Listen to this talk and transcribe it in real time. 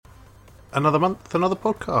Another month, another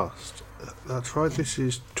podcast. That's right, this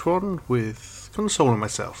is Tron with Console and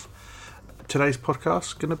myself. Today's podcast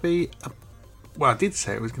is going to be, I did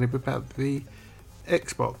say it was going to be about the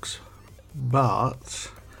Xbox, but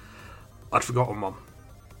I'd forgotten one.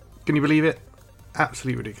 Can you believe it?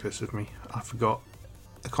 Absolutely ridiculous of me. I forgot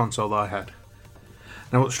a console that I had.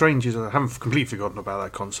 Now what's strange is I haven't completely forgotten about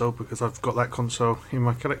that console because I've got that console in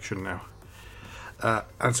my collection now.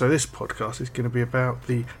 And so this podcast is going to be about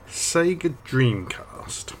the Sega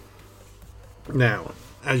Dreamcast. Now,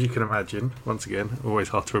 as you can imagine, once again, always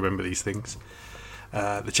hard to remember these things.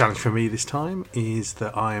 The challenge for me this time is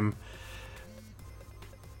that I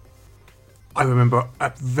remember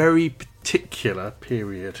a very particular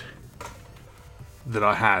period that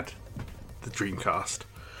I had the Dreamcast.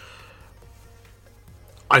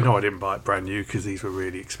 I know I didn't buy it brand new because these were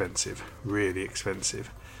really expensive.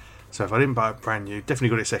 So if I didn't buy it brand new, definitely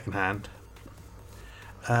got it second hand.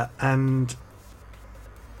 So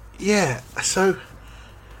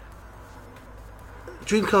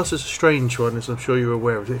Dreamcast is a strange one, as I'm sure you're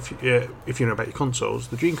aware of. If you know about your consoles,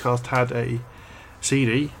 the Dreamcast had a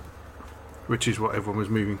CD, which is what everyone was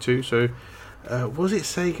moving to. So was it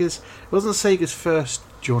Sega's? It wasn't Sega's first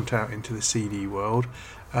jaunt out into the CD world.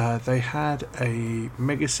 They had a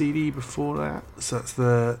Mega CD before that. So that's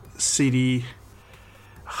the CD.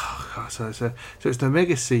 So it's the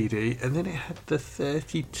Mega CD, and then it had the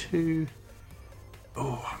 32.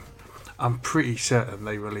 I'm pretty certain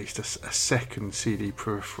they released a second CD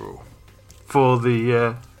peripheral for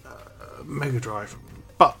the Mega Drive.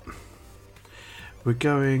 But we're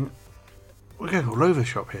going all over the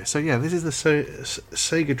shop here. So yeah, this is the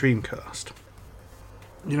Sega Dreamcast.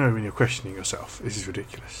 You know when you're questioning yourself, this is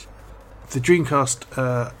ridiculous. The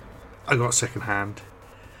Dreamcast I got second hand.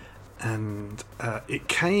 And it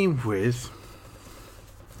came with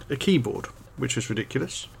a keyboard, which was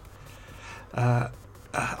ridiculous. I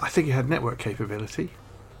think it had network capability,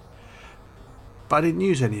 but I didn't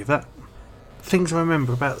use any of that. Things I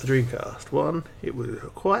remember about the Dreamcast: one, it was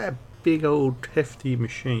quite a big old hefty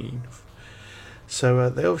machine, so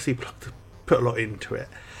they obviously put a lot into it.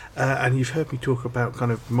 And you've heard me talk about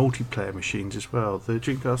kind of multiplayer machines as well. The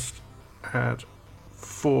Dreamcast had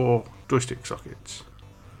 4 joystick sockets.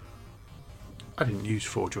 I didn't use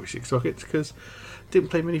 4 joystick sockets because I didn't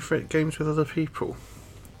play many games with other people.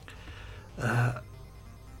 But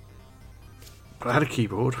I had a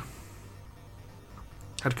keyboard,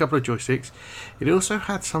 had a couple of joysticks. It also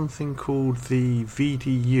had something called the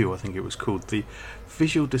VDU, I think it was called, the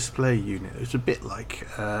Visual Display Unit. It was a bit like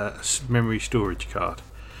a memory storage card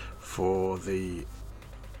for the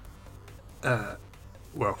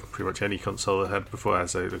pretty much any console I had before.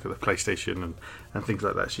 As I look at the PlayStation and things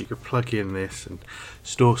like that, so you could plug in this and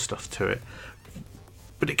store stuff to it.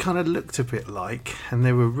 But it kind of looked a bit like, and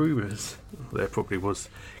there were rumours, there probably was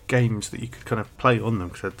games that you could kind of play on them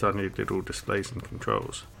because they'd tiny little displays and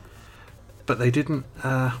controls. But I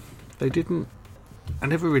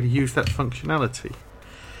never really used that functionality.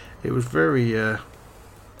 It was very,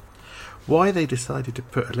 why they decided to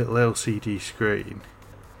put a little LCD screen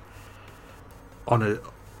on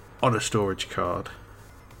a storage card,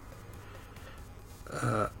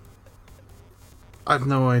 I have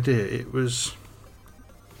no idea. It was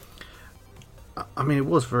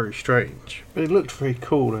very strange, but it looked very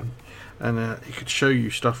cool, and it could show you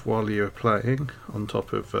stuff while you were playing on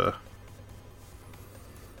top of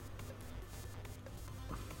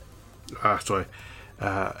I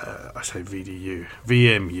say VDU,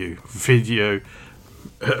 VMU,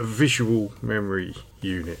 Visual Memory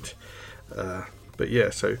Unit. But yeah,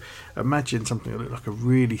 so imagine something that looked like a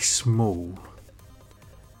really small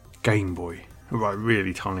Game Boy, right,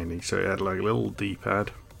 really tiny. So it had like a little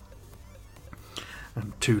D-pad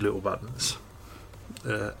and 2 little buttons.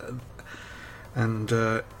 I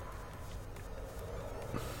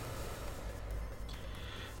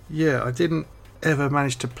didn't ever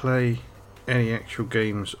manage to play any actual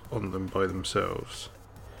games on them by themselves.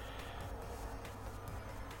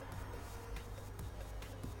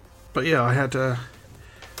 But yeah, I had I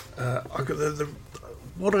got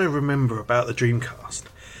what I remember about the Dreamcast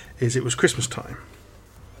is it was Christmas time.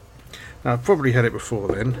 Now, I probably had it before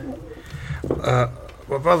then. My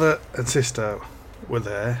brother and sister were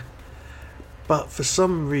there, but for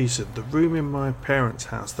some reason, the room in my parents'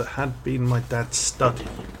 house that had been my dad's study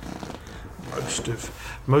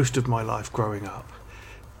most of my life growing up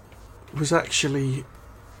was actually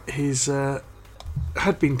his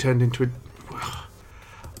had been turned into a.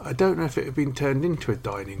 I don't know if it had been turned into a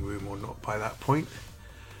dining room or not by that point,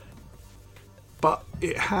 but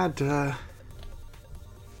it had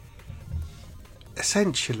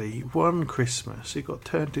essentially, one Christmas, it got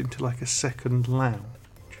turned into like a second lounge.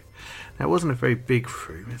 Now, it wasn't a very big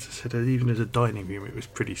room, as I said, even as a dining room, it was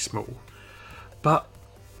pretty small. But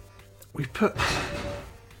we put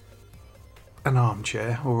an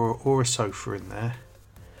armchair or a sofa in there.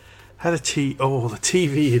 Had the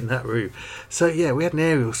TV in that room. So yeah, we had an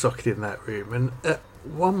aerial socket in that room, and at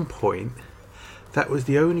one point, that was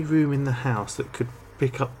the only room in the house that could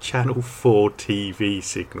pick up Channel 4 TV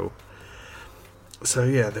signal. So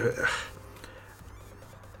yeah,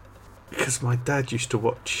 because my dad used to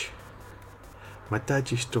watch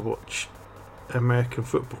American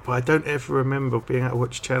football, but I don't ever remember being able to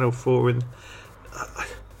watch Channel 4 in.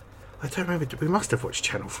 I don't remember. We must have watched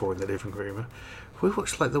Channel 4 in the living room. We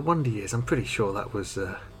watched like the Wonder Years. I'm pretty sure that was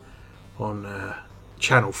on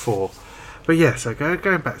Channel 4. But yeah, so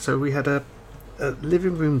going back, so we had a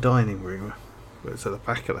living room, dining room. It's at the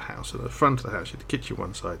back of the house. At the front of the house, you had the kitchen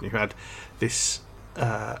one side, and you had this.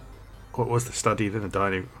 What was the study? Then the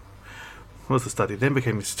dining. What was the study? Then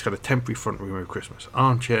became this kind of temporary front room over Christmas.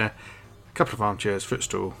 Armchair, a couple of armchairs,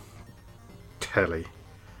 footstool, telly.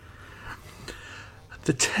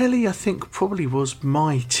 The telly, I think, probably was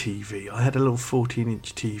my TV. I had a little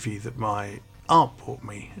 14-inch TV that my aunt bought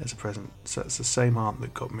me as a present. So it's the same aunt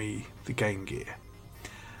that got me the Game Gear.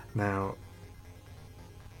 Now,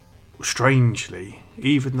 strangely,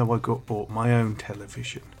 even though I bought my own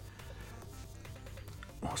television,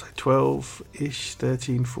 what was I, 12-ish,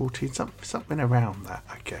 13, 14, something around that,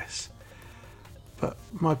 I guess. But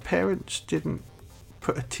my parents didn't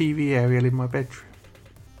put a TV aerial in my bedroom.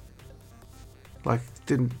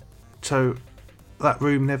 So that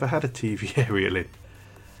room never had a TV aerial in.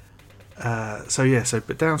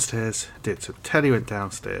 But downstairs did. So telly went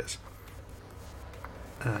downstairs.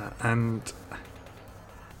 And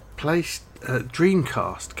placed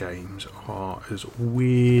Dreamcast games are as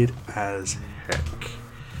weird as heck.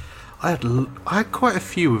 I had quite a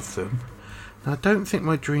few of them. Now, I don't think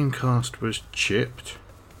my Dreamcast was chipped.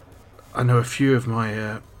 I know a few of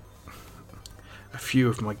my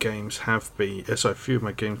games have been. A few of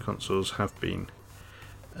my game consoles have been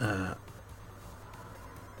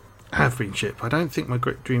chipped. I don't think my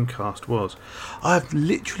Dreamcast was. I have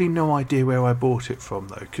literally no idea where I bought it from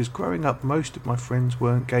though, because growing up, most of my friends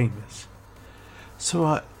weren't gamers. So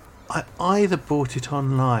I either bought it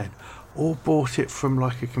online or bought it from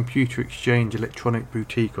like a computer exchange, electronic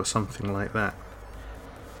boutique or something like that.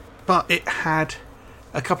 But it had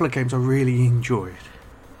a couple of games I really enjoyed.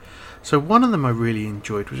 So one of them I really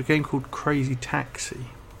enjoyed was a game called Crazy Taxi.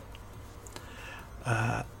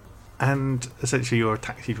 And essentially you're a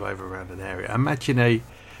taxi driver around an area. Imagine a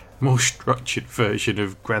more structured version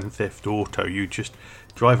of Grand Theft Auto. You just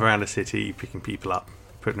drive around a city, picking people up,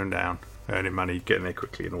 putting them down, earning money, getting there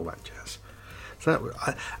quickly and all that jazz. So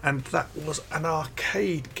that was an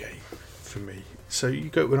arcade game for me. So you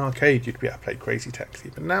go to an arcade, you'd be able to play Crazy Taxi.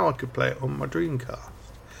 But now I could play it on my Dreamcast.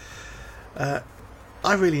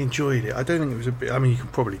 I really enjoyed it. I don't think it was a bit. I mean, you can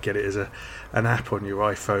probably get it as an app on your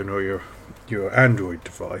iPhone or your Android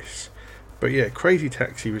device. But yeah, Crazy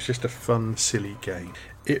Taxi was just a fun, silly game.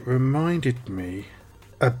 It reminded me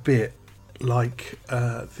a bit like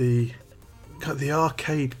the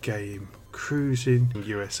arcade game Cruising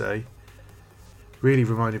USA. Really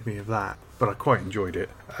reminded me of that, but I quite enjoyed it.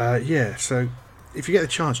 So if you get the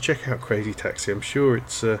chance, check out Crazy Taxi. I'm sure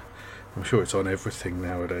it's on everything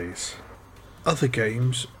nowadays. Other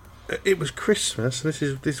games, it was Christmas. This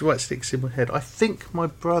is what sticks in my head. I think my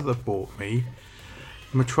brother bought me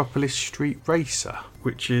Metropolis Street Racer,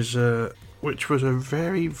 which was a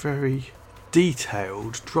very, very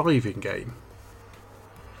detailed driving game.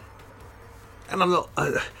 And I'm not,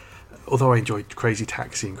 although I enjoyed Crazy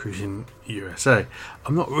Taxi and Cruising USA,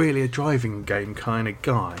 I'm not really a driving game kind of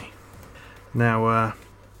guy. Now,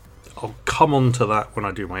 I'll come on to that when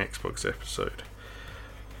I do my Xbox episode.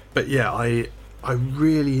 But yeah, I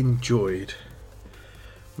really enjoyed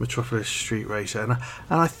Metropolis Street Racer, and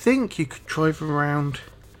I think you could drive around,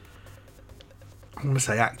 I want to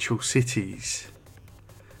say actual cities,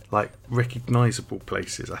 like recognisable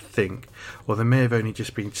places, I think, or they may have only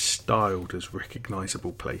just been styled as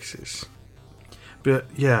recognisable places. But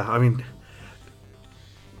yeah, I mean,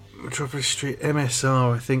 Metropolis Street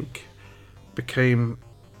MSR, I think, became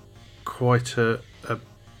quite a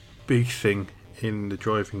big thing in the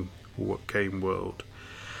driving game world.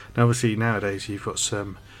 Now, obviously, nowadays you've got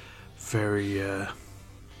some very, man,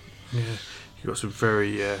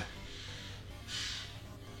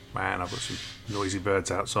 I've got some noisy birds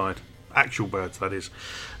outside. Actual birds, that is.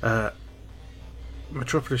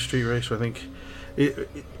 Metropolis Street Racer, I think, it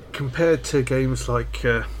compared to games like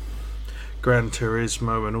Gran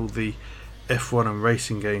Turismo and all the F1 and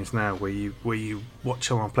racing games now, where you watch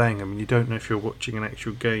someone playing them and you don't know if you're watching an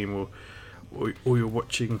actual game or you're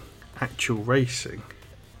watching actual racing.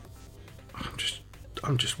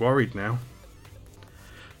 I'm just worried now.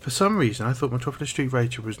 For some reason, I thought Metropolis Street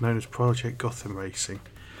Racer was known as Project Gotham Racing,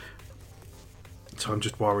 so I'm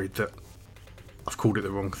just worried that I've called it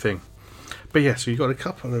the wrong thing. But yeah, so you've got a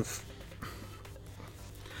couple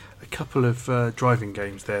of driving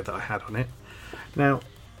games there that I had on it. Now,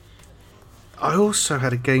 I also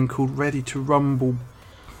had a game called Ready to Rumble,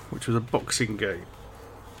 which was a boxing game.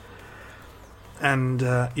 And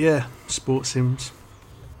yeah, sports sims,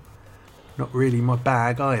 not really my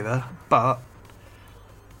bag either, but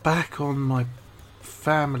back on my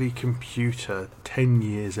family computer 10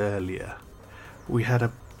 years earlier, we had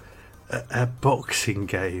a boxing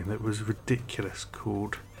game that was ridiculous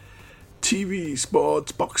called TV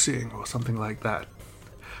Sports Boxing or something like that.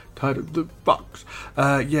 Titled The Box.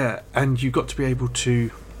 Yeah, and you got to be able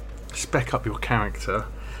to spec up your character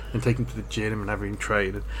and take him to the gym and have him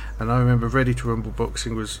train. And I remember Ready to Rumble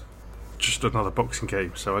Boxing was just another boxing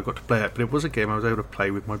game, so I got to play it. But it was a game I was able to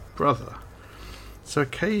play with my brother. So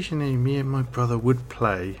occasionally me and my brother would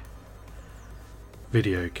play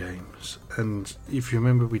video games. And if you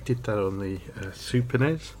remember, we did that on the Super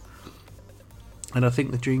NES. And I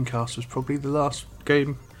think the Dreamcast was probably the last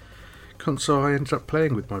game console I ended up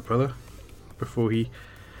playing with my brother before he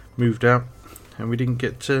moved out and we didn't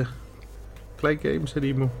get to play games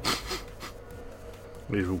anymore.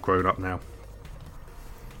 He's all grown up now.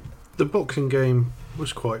 The boxing game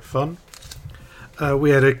was quite fun.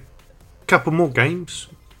 We had a couple more games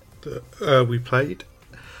that we played.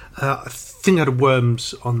 I think I had a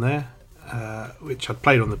Worms on there, which I'd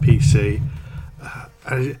played on the PC.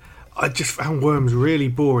 I just found Worms really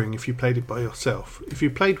boring if you played it by yourself. If you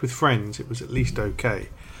played with friends, it was at least okay.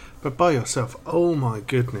 But by yourself, oh my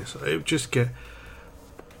goodness, it would just get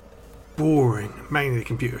boring. Mainly the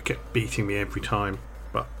computer kept beating me every time,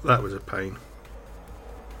 but that was a pain.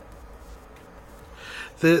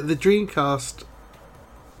 The Dreamcast,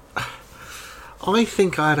 I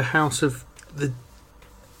think I had a House of the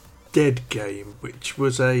Dead game, which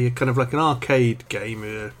was a kind of like an arcade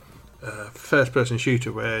game, first person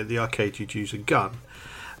shooter where the arcade you'd use a gun,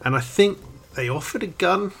 and I think they offered a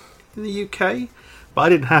gun in the UK, but I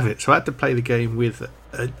didn't have it, so I had to play the game with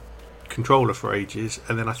a controller for ages,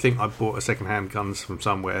 and then I think I bought a second-hand guns from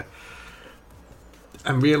somewhere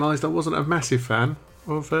and realised I wasn't a massive fan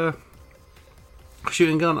of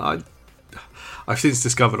shooting gun. I've since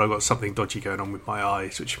discovered I've got something dodgy going on with my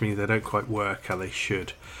eyes, which means they don't quite work how they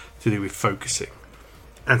should, to do with focusing,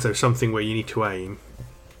 and so something where you need to aim,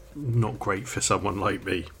 not great for someone like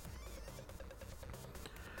me.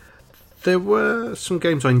 There were some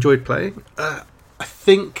games I enjoyed playing. I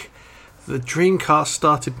think the Dreamcast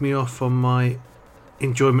started me off on my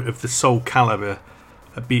enjoyment of the Soul Calibur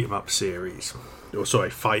beat-em-up series, or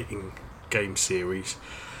sorry, fighting game series.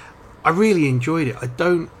 I really enjoyed it.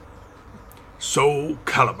 Soul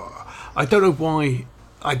Calibur. I don't know why.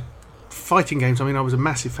 Fighting games, I mean, I was a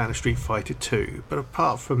massive fan of Street Fighter 2, but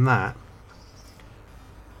apart from that,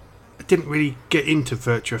 I didn't really get into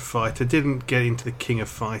Virtua Fighter, didn't get into the King of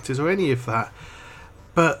Fighters or any of that.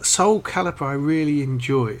 But Soul Calibur I really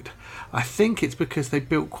enjoyed. I think it's because they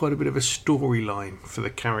built quite a bit of a storyline for the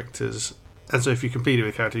characters, and so if you completed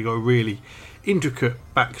with a character, you got a really intricate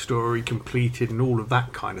backstory completed and all of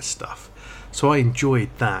that kind of stuff. So I enjoyed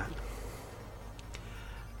that.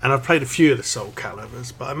 And I've played a few of the Soul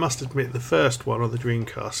Caliburs, but I must admit the first one on the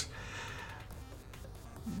Dreamcast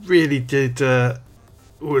really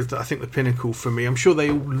was, I think, the pinnacle for me. I'm sure they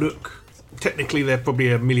all look, technically they're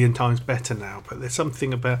probably a million times better now, but there's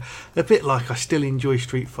something about, a bit like I still enjoy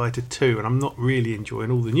Street Fighter 2, and I'm not really enjoying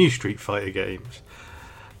all the new Street Fighter games.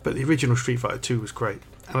 But the original Street Fighter 2 was great,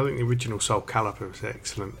 and I think the original Soul Calibur was an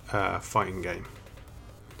excellent fighting game.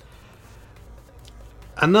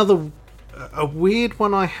 A weird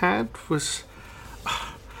one I had was,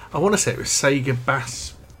 I want to say it was Sega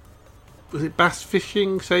Bass. Was it Bass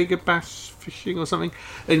Fishing? Sega Bass Fishing or something?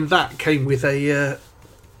 And that came with a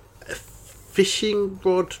fishing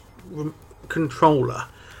rod controller.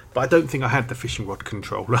 But I don't think I had the fishing rod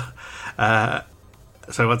controller.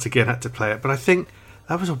 So once again, I had to play it. But I think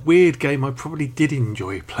that was a weird game I probably did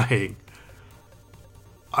enjoy playing.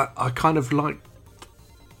 I kind of liked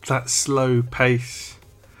that slow pace.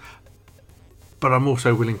 But I'm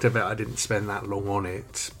also willing to bet I didn't spend that long on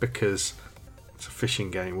it because it's a fishing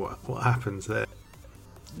game. What happens there?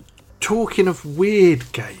 Talking of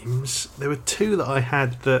weird games, there were two that I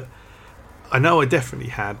had that I know I definitely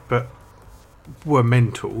had, but were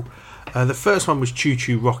mental. The first one was Choo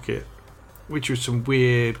Choo Rocket, which was some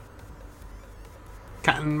weird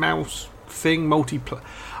cat and mouse thing, multiplayer.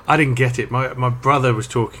 I didn't get it. My brother was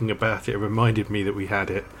talking about it. It reminded me that we had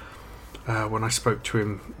it when I spoke to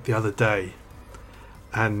him the other day.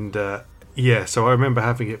 And yeah, so I remember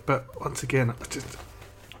having it. But once again, I just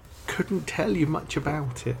couldn't tell you much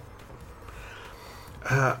about it.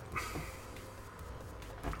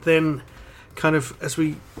 Then, kind of, as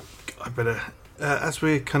we're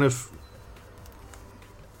kind of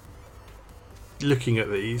looking at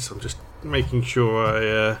these, I'm just making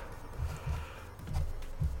sure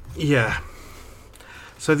yeah.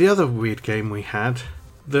 So the other weird game we had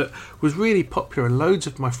that was really popular, and loads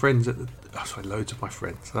of my friends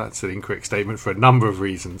that's an incorrect statement for a number of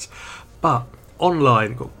reasons, but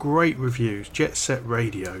online got great reviews. Jet Set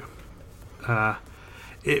Radio.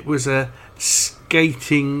 It was a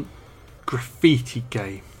skating graffiti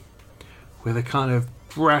game with a kind of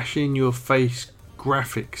brash in your face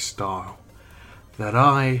graphic style that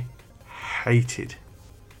I hated.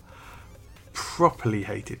 Properly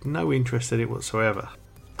hated. No interest in it whatsoever.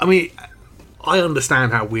 I mean, I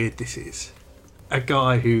understand how weird this is. A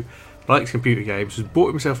guy who likes computer games has bought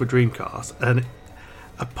himself a Dreamcast, and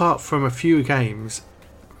apart from a few games,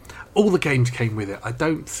 all the games came with it.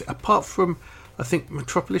 Apart from, I think,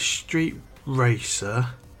 Metropolis Street Racer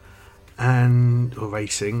or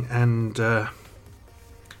Racing, and I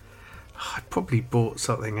probably bought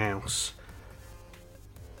something else.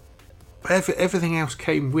 Everything else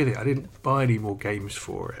came with it. I didn't buy any more games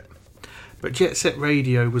for it. But Jet Set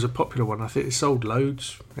Radio was a popular one. I think it sold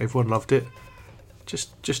loads. Everyone loved it.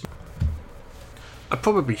 Just I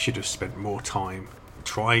probably should have spent more time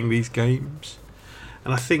trying these games.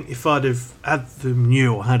 And I think if I'd have had them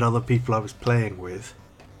new or had other people I was playing with,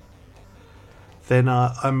 then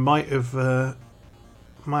I might have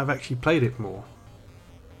actually played it more.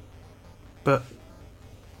 But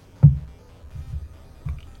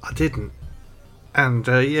I didn't. And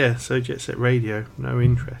yeah, so Jet Set Radio, no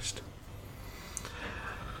interest.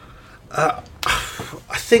 I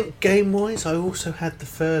think game-wise, I also had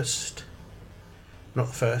I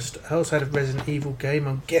also had a Resident Evil game.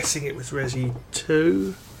 I'm guessing it was Resi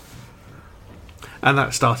 2. And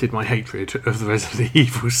that started my hatred of the Resident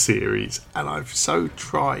Evil series. And I've so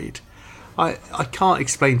tried. I can't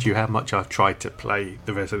explain to you how much I've tried to play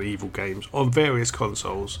the Resident Evil games on various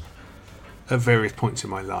consoles at various points in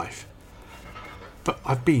my life. But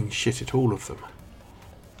I've been shit at all of them.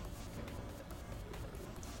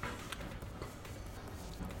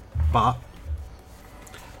 But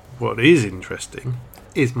what is interesting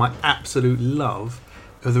is my absolute love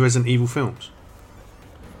of the Resident Evil films.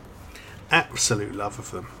 Absolute love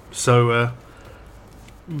of them. So,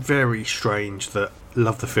 very strange that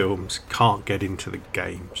love the films, can't get into the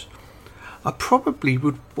games. I probably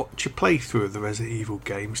would watch a playthrough of the Resident Evil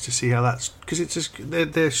games to see how that's... because it's just,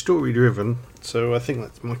 they're story driven, so I think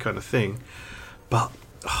that's my kind of thing. But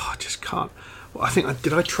I just can't... Well,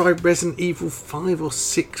 did I try Resident Evil 5 or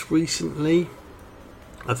 6 recently?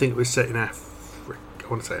 I think it was set in Africa. I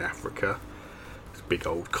want to say Africa. It's a big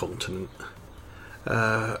old continent.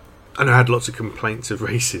 And I had lots of complaints of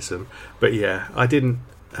racism. But yeah, I didn't...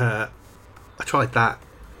 I tried that.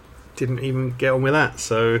 Didn't even get on with that.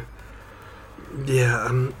 So yeah,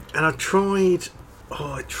 and I tried...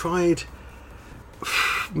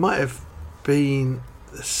 might have been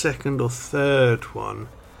the second or third one.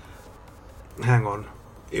 Hang on,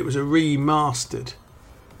 it was a remastered.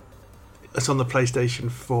 It's on the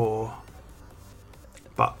PlayStation 4.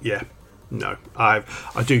 But yeah, no, I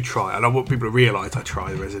do try, and I want people to realise I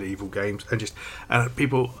try the Resident Evil games, and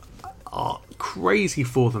people are crazy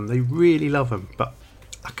for them. They really love them, but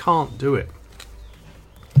I can't do it.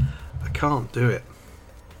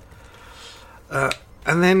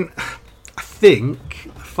 And then I think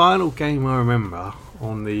the final game I remember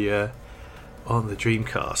on the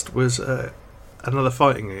Dreamcast was another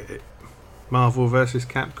fighting Marvel vs.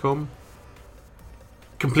 Capcom.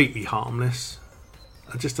 Completely harmless.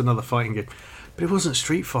 Just another fighting game. But it wasn't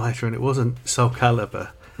Street Fighter and it wasn't Soul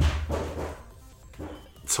Calibur.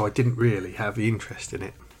 So I didn't really have the interest in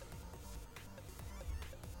it.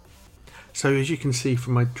 So as you can see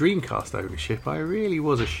from my Dreamcast ownership, I really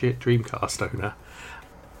was a shit Dreamcast owner.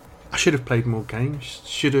 I should have played more games.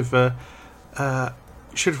 Should have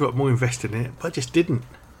got more invested in it, but I just didn't.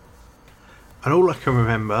 And all I can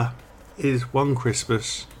remember is one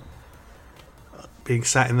Christmas being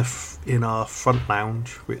sat in our front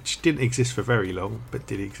lounge, which didn't exist for very long, but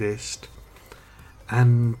did exist,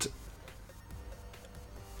 and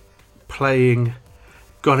playing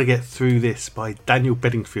 "Gotta Get Through This" by Daniel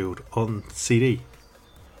Bedingfield on CD.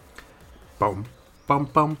 Bum bum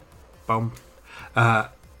bum bum.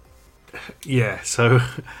 Yeah, so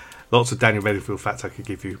Lots of Daniel Bedingfield facts I could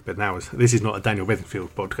give you, but this is not a Daniel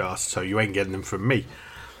Bedingfield podcast, so you ain't getting them from me.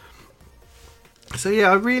 So yeah,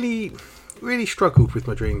 I really, really struggled with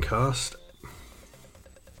my Dreamcast,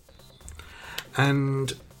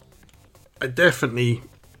 and I definitely.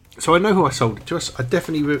 So I know who I sold it to.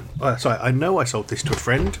 I know I sold this to a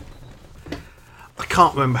friend. I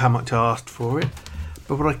can't remember how much I asked for it,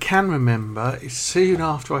 but what I can remember is soon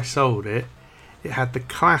after I sold it, it had the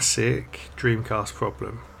classic Dreamcast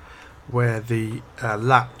problem, where the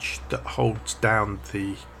latch that holds down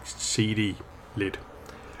the CD lid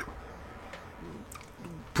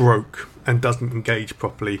broke and doesn't engage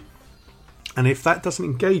properly. And if that doesn't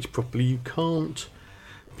engage properly, you can't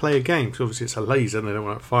play a game, because obviously it's a laser and they don't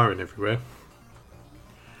want it firing everywhere.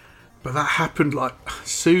 But that happened like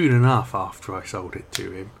soon enough after I sold it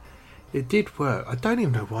to him. It did work. I don't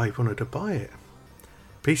even know why he wanted to buy it.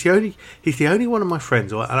 But he's the only one of my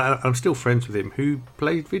friends, and I'm still friends with him, who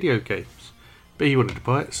played video games. But he wanted to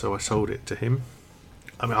buy it, so I sold it to him.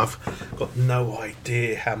 I mean, I've got no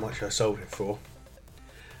idea how much I sold it for.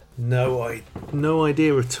 No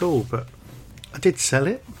idea at all, but I did sell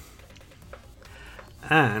it.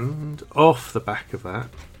 And off the back of that,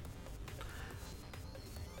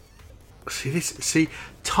 see,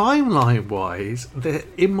 timeline-wise,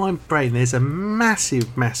 in my brain, there's a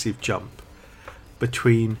massive jump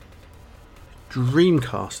between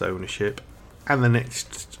Dreamcast ownership and the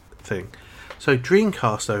next thing. So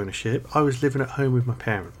Dreamcast ownership, I was living at home with my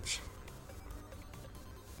parents.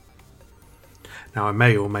 Now, I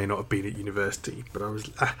may or may not have been at university, but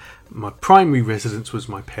my primary residence was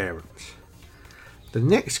my parents. The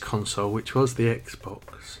next console, which was the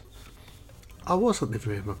Xbox, I wasn't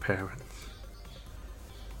living with my parents.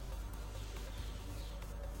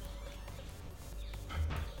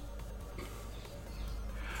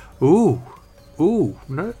 Ooh,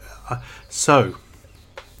 no. So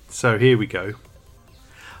here we go.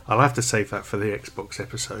 I'll have to save that for the Xbox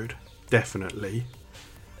episode, definitely.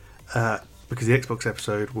 Because the Xbox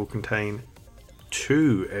episode will contain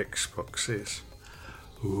 2 Xboxes.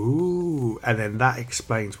 Ooh, and then that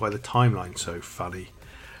explains why the timeline's so funny,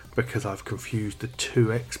 because I've confused the 2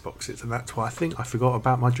 Xboxes, and that's why I think I forgot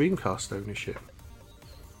about my Dreamcast ownership.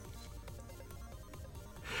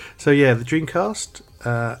 So yeah, the Dreamcast,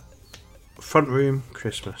 front room,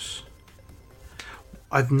 Christmas.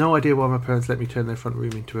 I've no idea why my parents let me turn their front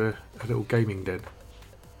room into a little gaming den.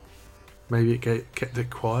 Maybe it kept it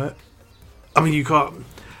quiet. I mean, you can't.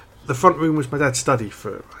 The front room was my dad's study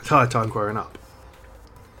for the entire time growing up.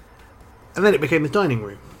 And then it became the dining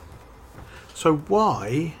room. So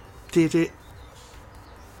why did it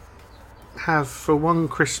have, for one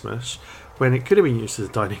Christmas, when it could have been used as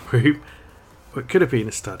a dining room, or it could have been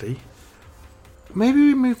a study, maybe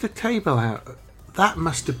we moved the table out. That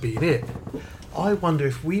must have been it. I wonder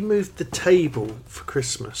if we moved the table for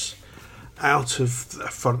Christmas out of the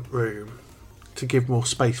front room to give more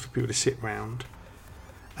space for people to sit round,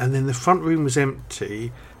 and then the front room was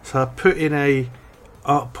empty, so I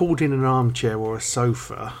pulled in an armchair or a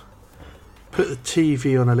sofa, put the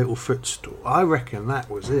TV on a little footstool. I reckon that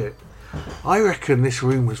was it. I reckon this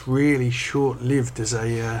room was really short-lived as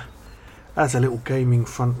a little gaming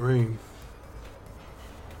front room.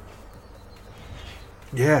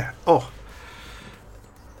 Yeah. Oh,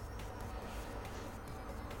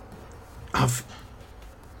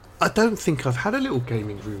 I don't think I've had a little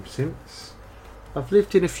gaming room since. I've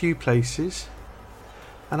lived in a few places,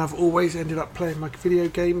 and I've always ended up playing my video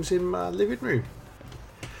games in my living room.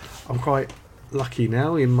 I'm quite lucky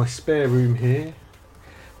now in my spare room here,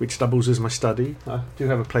 which doubles as my study. I do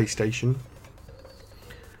have a PlayStation,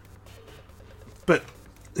 but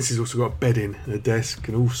this has also got a bed in and a desk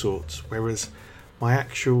and all sorts, whereas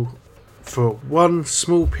for one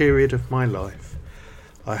small period of my life,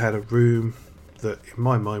 I had a room that in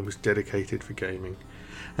my mind was dedicated for gaming,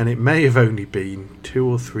 and it may have only been 2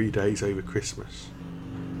 or 3 days over Christmas,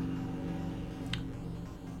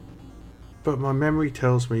 but my memory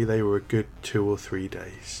tells me they were a good 2 or 3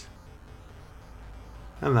 days,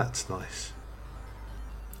 and that's nice.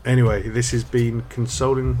 Anyway, this has been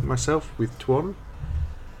consoling myself with Tuan.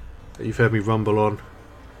 You've heard me rumble on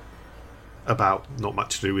about not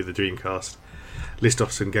much to do with the Dreamcast, list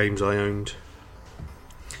off some games I owned.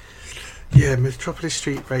 Yeah, Metropolis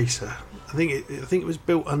Street Racer. I think it was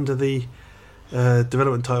built under the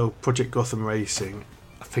development title Project Gotham Racing.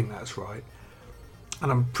 I think that's right. And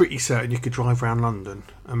I'm pretty certain you could drive around London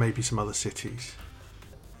and maybe some other cities.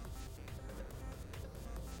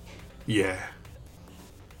 Yeah.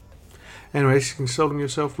 Anyways, consoling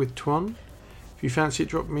yourself with Tuan. If you fancy it,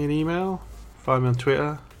 drop me an email. Find me on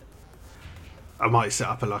Twitter. I might set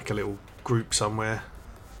up a little group somewhere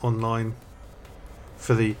online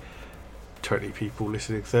for the 20 people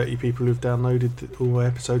listening, 30 people who've downloaded all my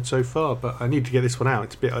episodes so far. But I need to get this one out.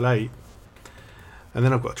 It's a bit late. And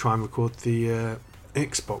then I've got to try and record the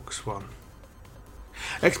Xbox one.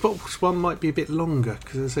 Xbox One might be a bit longer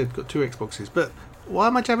because, as I said, I've got two Xboxes. But why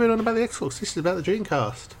am I jabbering on about the Xbox? This is about the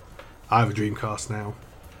Dreamcast. I have a Dreamcast now.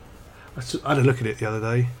 I had a look at it the other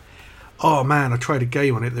day. Oh man, I tried a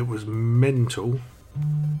game on it that was mental.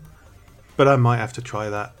 But I might have to try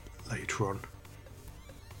that later on.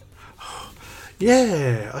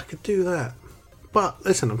 Yeah, I could do that. But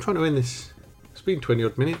listen, I'm trying to end this. It's been 20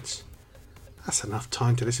 odd minutes. That's enough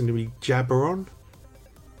time to listen to me jabber on.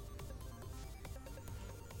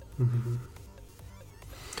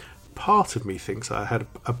 Part of me thinks I had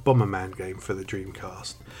a Bomberman game for the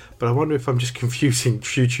Dreamcast, but I wonder if I'm just confusing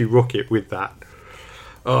Choo Choo Rocket with that.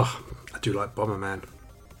 Oh, I do like Bomberman.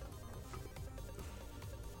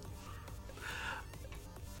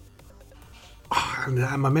 Oh,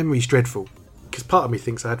 and my memory's dreadful, because part of me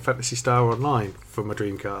thinks I had Phantasy Star Online for my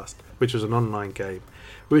Dreamcast, which was an online game,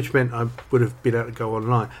 which meant I would have been able to go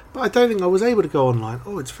online. But I don't think I was able to go online.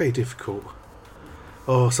 Oh, it's very difficult.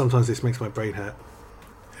 Oh, sometimes this makes my brain hurt.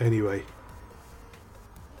 Anyway,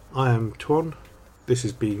 I am Twan. This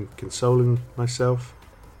has been Consoling Myself,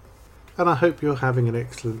 and I hope you're having an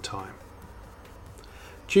excellent time.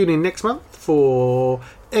 Tune in next month for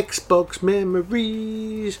Xbox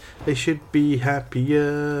Memories. They should be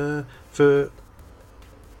happier for...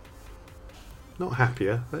 Not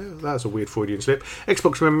happier. That's a weird Freudian slip.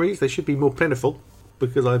 Xbox Memories, they should be more plentiful,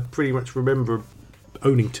 because I pretty much remember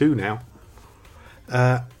owning two now.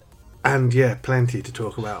 And yeah, plenty to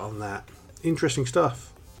talk about on that. Interesting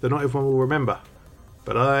stuff that not everyone will remember.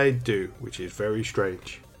 But I do, which is very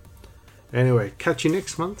strange. Anyway, catch you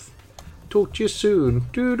next month. Talk to you soon.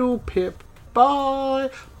 Doodle pip. Bye.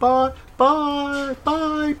 Bye. Bye.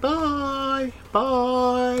 Bye. Bye.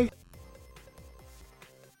 Bye.